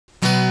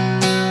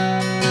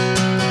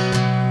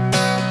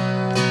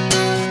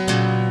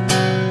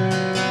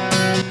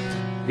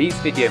These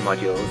video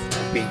modules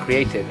have been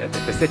created at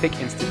the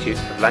Pacific Institute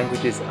of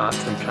Languages,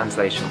 Arts and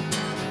Translation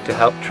to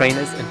help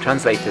trainers and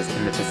translators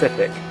in the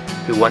Pacific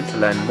who want to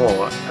learn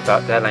more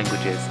about their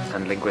languages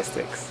and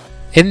linguistics.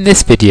 In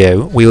this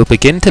video, we will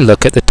begin to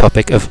look at the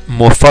topic of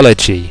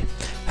morphology,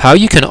 how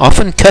you can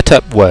often cut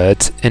up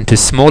words into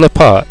smaller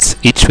parts,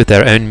 each with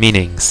their own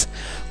meanings.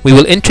 We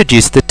will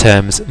introduce the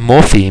terms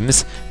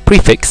morphemes,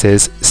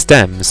 prefixes,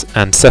 stems,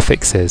 and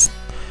suffixes.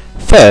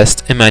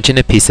 First, imagine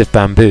a piece of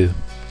bamboo.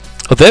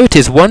 Although it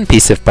is one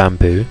piece of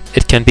bamboo,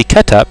 it can be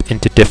cut up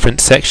into different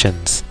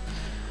sections.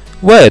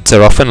 Words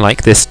are often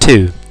like this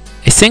too.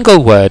 A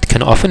single word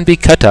can often be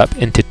cut up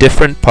into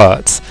different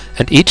parts,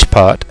 and each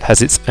part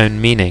has its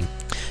own meaning.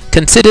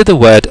 Consider the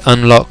word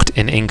unlocked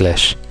in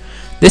English.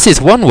 This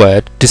is one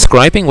word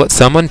describing what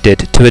someone did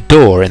to a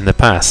door in the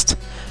past.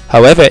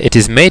 However, it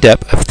is made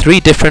up of three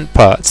different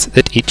parts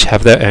that each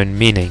have their own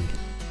meaning.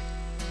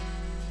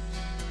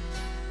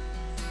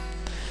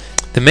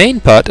 The main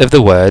part of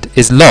the word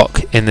is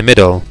lock in the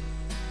middle.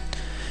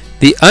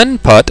 The un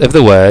part of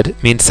the word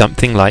means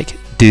something like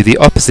do the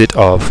opposite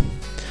of.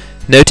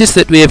 Notice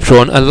that we have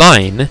drawn a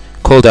line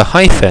called a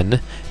hyphen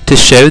to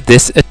show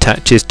this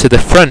attaches to the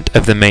front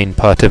of the main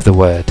part of the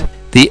word.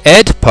 The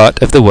ed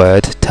part of the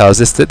word tells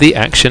us that the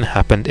action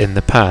happened in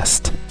the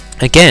past.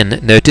 Again,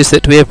 notice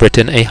that we have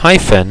written a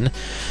hyphen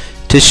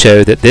to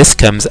show that this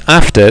comes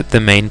after the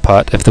main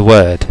part of the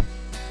word.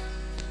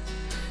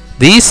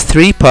 These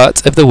three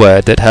parts of the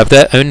word that have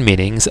their own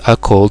meanings are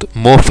called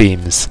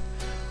morphemes.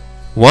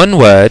 One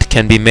word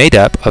can be made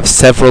up of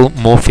several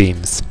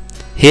morphemes.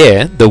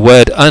 Here, the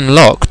word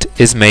unlocked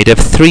is made of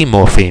three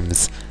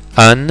morphemes: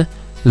 un,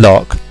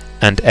 lock,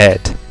 and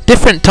ed.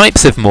 Different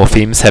types of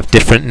morphemes have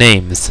different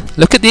names.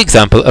 Look at the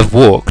example of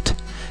walked.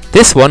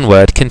 This one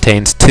word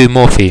contains two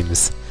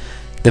morphemes.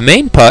 The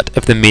main part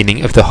of the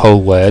meaning of the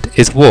whole word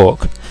is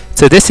walk,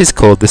 so this is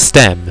called the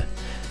stem.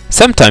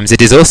 Sometimes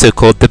it is also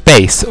called the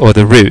base or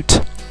the root.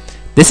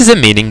 This is a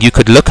meaning you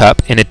could look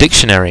up in a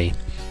dictionary.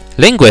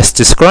 Linguists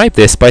describe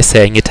this by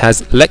saying it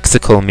has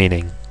lexical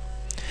meaning.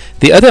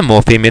 The other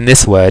morpheme in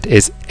this word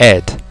is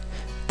ed.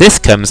 This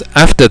comes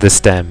after the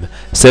stem,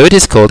 so it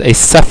is called a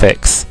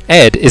suffix.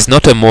 Ed is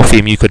not a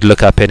morpheme you could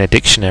look up in a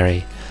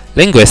dictionary.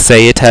 Linguists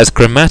say it has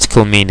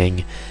grammatical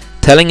meaning,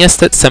 telling us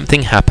that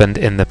something happened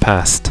in the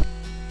past.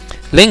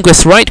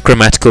 Linguists write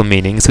grammatical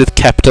meanings with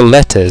capital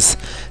letters,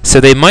 so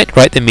they might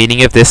write the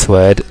meaning of this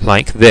word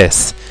like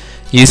this,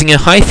 using a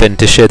hyphen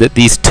to show that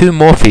these two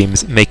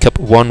morphemes make up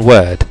one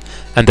word,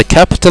 and the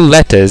capital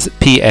letters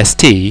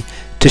PST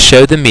to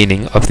show the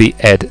meaning of the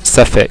ed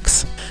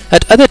suffix.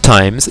 At other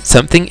times,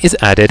 something is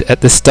added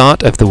at the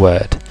start of the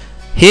word.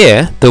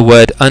 Here, the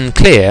word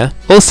unclear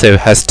also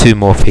has two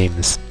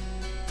morphemes.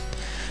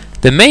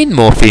 The main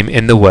morpheme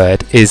in the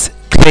word is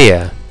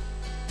clear.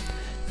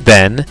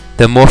 Then,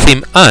 the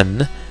morpheme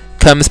un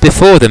comes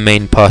before the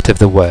main part of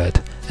the word,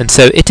 and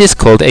so it is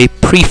called a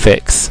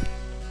prefix.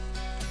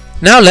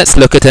 Now let's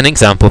look at an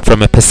example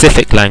from a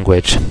Pacific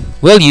language.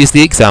 We'll use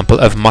the example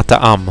of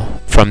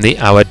Mata'am from the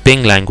Awad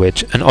Bing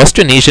language, an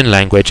Austronesian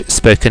language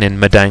spoken in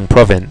Madang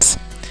province.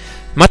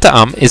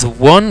 Mata'am is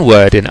one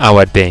word in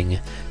Awad Bing,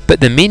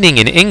 but the meaning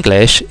in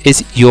English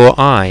is your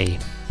eye.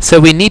 So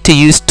we need to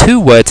use two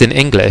words in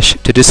English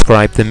to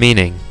describe the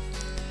meaning.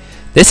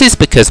 This is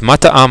because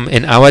Mata'am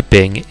in Awad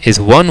Bing is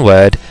one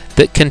word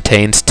that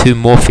contains two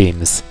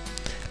morphemes.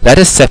 Let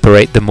us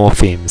separate the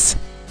morphemes.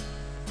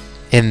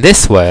 In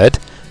this word,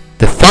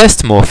 the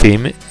first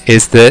morpheme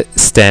is the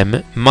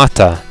stem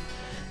mata,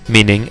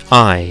 meaning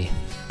eye.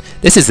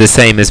 This is the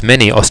same as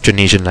many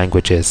Austronesian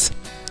languages.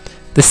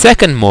 The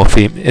second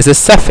morpheme is a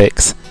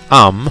suffix,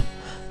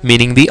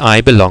 meaning the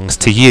eye belongs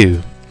to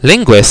you.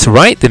 Linguists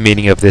write the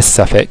meaning of this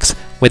suffix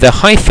with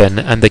a hyphen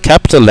and the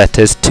capital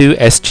letters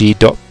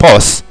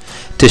 2sg.pos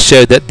to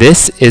show that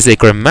this is a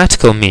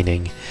grammatical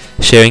meaning,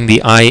 showing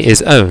the I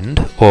is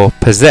owned or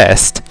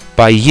possessed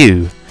by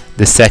you,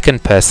 the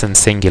second person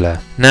singular.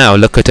 Now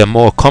look at a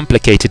more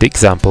complicated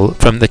example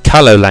from the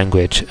Kalo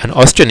language, an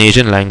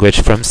Austronesian language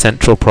from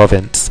Central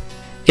Province.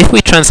 If we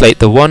translate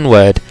the one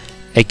word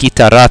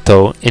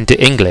egitarato into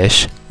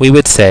English, we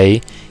would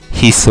say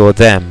he saw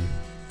them.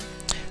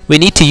 We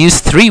need to use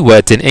three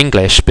words in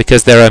English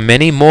because there are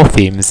many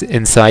morphemes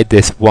inside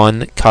this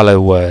one Kalo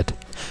word,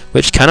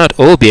 which cannot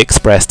all be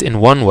expressed in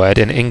one word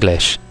in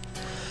English.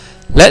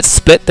 Let's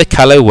split the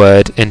Kalo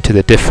word into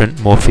the different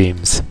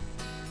morphemes.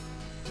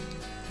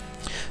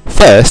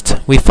 First,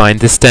 we find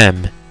the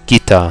stem,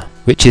 gita,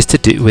 which is to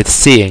do with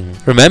seeing.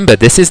 Remember,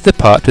 this is the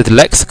part with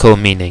lexical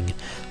meaning.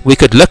 We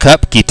could look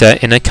up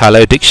gita in a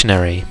Kalo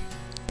dictionary.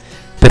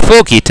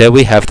 Before gita,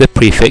 we have the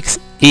prefix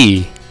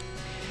e,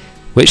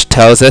 which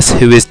tells us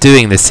who is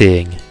doing the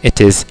seeing.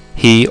 It is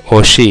he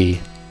or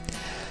she.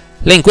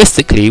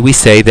 Linguistically, we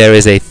say there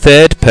is a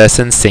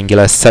third-person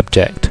singular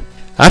subject.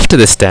 After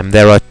the stem,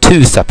 there are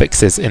two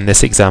suffixes in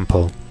this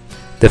example.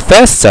 The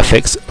first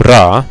suffix,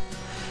 ra,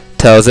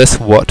 tells us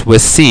what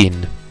was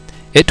seen.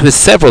 It was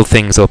several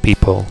things or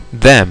people,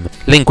 them.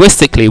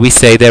 Linguistically, we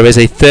say there is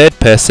a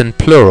third-person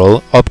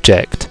plural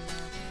object.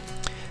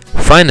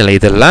 Finally,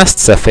 the last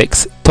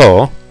suffix,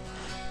 to,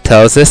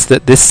 tells us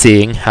that this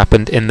seeing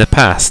happened in the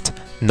past,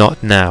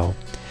 not now.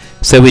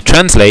 So we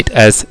translate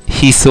as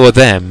he saw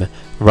them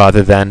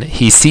rather than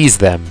he sees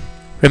them.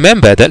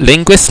 Remember that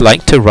linguists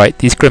like to write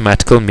these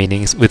grammatical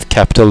meanings with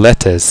capital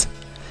letters.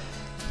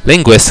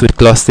 Linguists would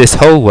gloss this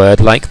whole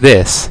word like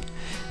this,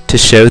 to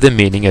show the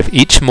meaning of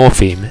each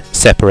morpheme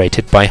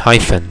separated by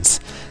hyphens,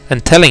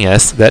 and telling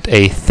us that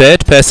a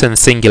third-person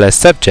singular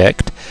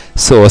subject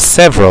saw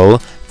several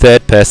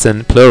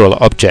third-person plural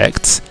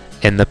objects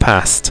in the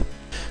past.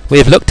 We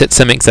have looked at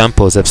some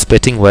examples of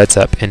splitting words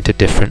up into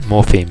different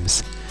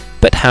morphemes.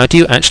 But how do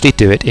you actually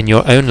do it in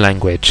your own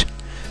language?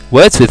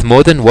 Words with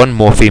more than one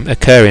morpheme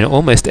occur in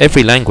almost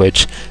every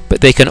language,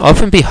 but they can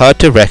often be hard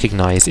to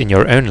recognize in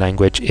your own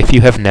language if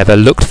you have never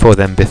looked for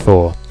them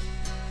before.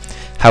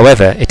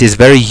 However, it is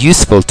very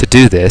useful to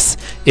do this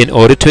in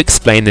order to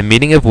explain the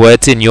meaning of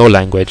words in your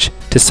language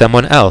to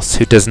someone else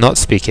who does not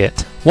speak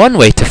it. One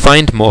way to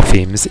find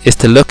morphemes is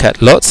to look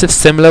at lots of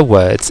similar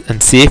words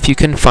and see if you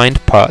can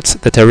find parts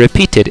that are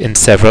repeated in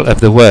several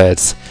of the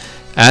words,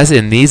 as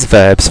in these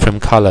verbs from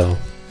Kalo.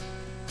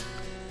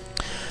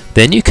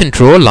 Then you can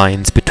draw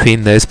lines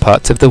between those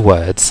parts of the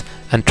words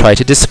and try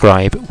to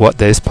describe what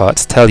those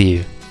parts tell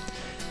you.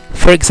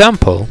 For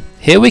example,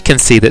 here we can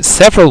see that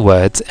several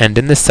words end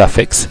in the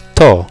suffix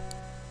to,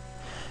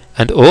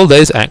 and all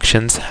those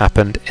actions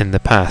happened in the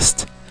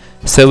past,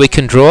 so we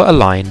can draw a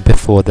line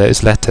before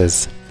those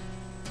letters.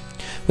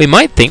 We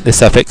might think the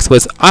suffix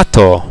was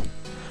ato,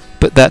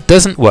 but that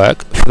doesn't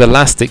work for the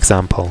last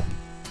example.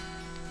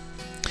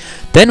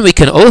 Then we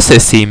can also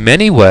see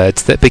many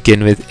words that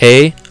begin with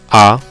a,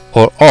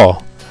 or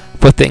o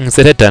for things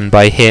that are done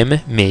by him,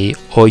 me,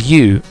 or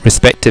you,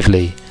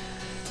 respectively.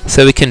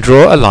 So we can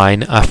draw a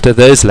line after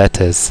those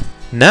letters.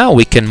 Now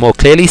we can more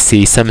clearly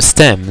see some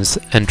stems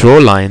and draw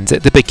lines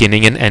at the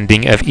beginning and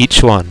ending of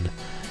each one,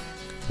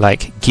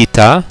 like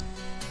gita,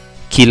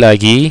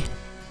 kilagi,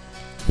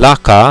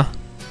 laka,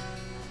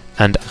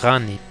 and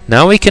rani.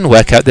 Now we can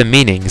work out the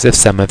meanings of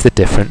some of the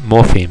different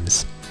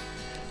morphemes.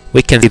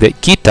 We can see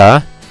that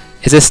gita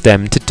is a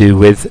stem to do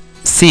with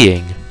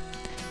seeing,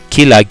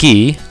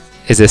 kilagi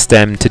is a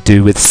stem to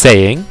do with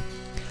saying,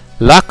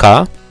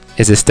 laka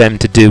is a stem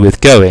to do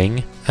with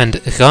going,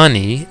 and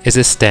rani is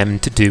a stem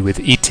to do with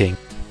eating.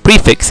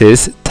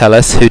 Prefixes tell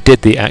us who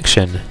did the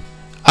action.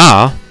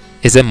 A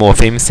is a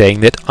morpheme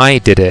saying that I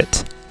did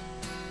it.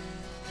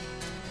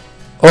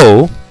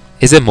 O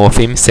is a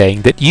morpheme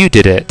saying that you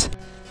did it.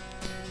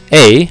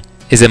 A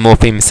is a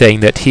morpheme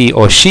saying that he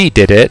or she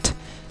did it,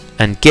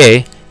 and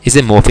ge is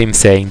a morpheme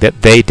saying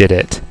that they did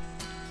it.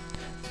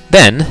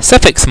 Then,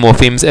 suffix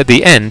morphemes at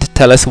the end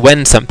tell us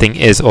when something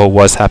is or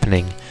was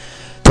happening.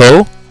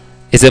 To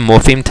is a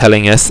morpheme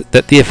telling us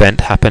that the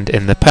event happened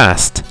in the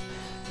past.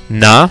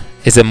 Na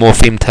is a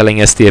morpheme telling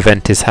us the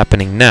event is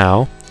happening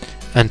now.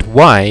 And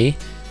Y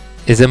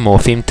is a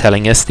morpheme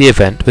telling us the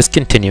event was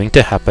continuing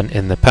to happen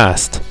in the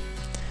past.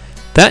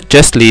 That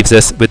just leaves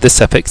us with the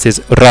suffixes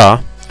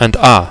ra and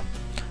a.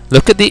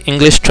 Look at the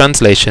English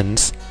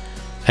translations,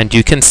 and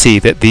you can see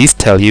that these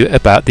tell you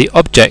about the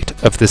object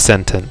of the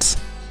sentence.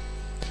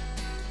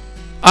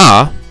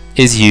 A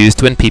is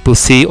used when people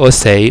see or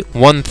say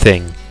one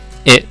thing,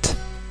 it,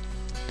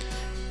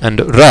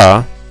 and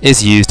ra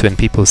is used when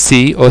people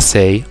see or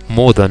say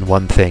more than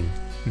one thing,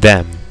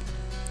 them.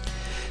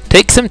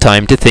 Take some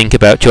time to think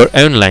about your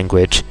own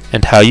language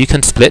and how you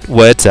can split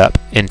words up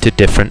into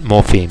different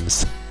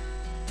morphemes.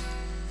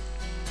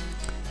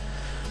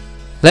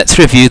 Let's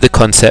review the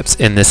concepts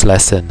in this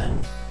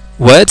lesson.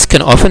 Words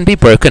can often be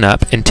broken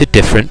up into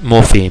different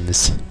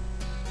morphemes.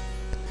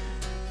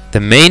 The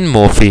main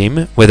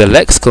morpheme with a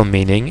lexical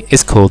meaning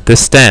is called the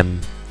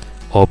stem,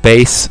 or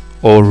base,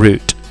 or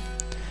root.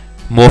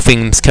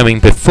 Morphemes coming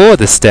before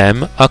the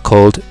stem are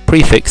called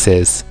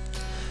prefixes.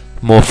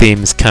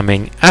 Morphemes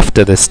coming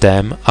after the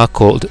stem are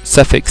called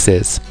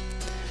suffixes.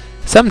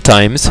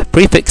 Sometimes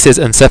prefixes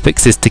and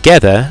suffixes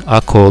together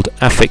are called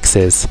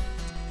affixes.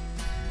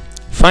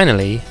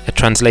 Finally, a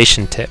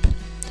translation tip.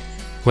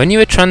 When you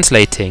are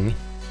translating,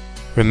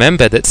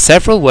 remember that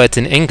several words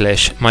in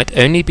English might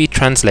only be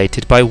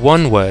translated by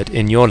one word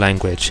in your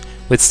language,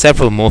 with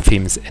several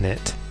morphemes in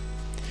it.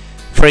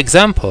 For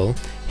example,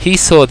 he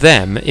saw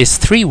them is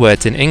 3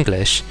 words in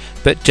English,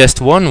 but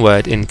just 1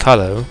 word in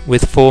Kalo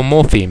with 4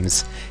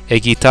 morphemes,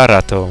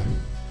 egitarato.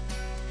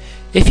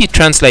 If you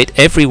translate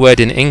every word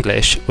in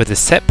English with a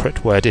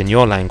separate word in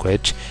your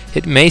language,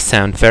 it may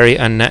sound very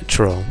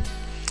unnatural.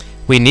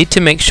 We need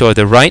to make sure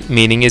the right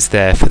meaning is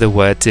there for the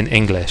words in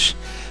English,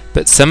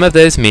 but some of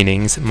those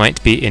meanings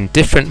might be in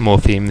different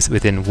morphemes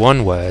within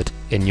one word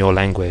in your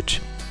language.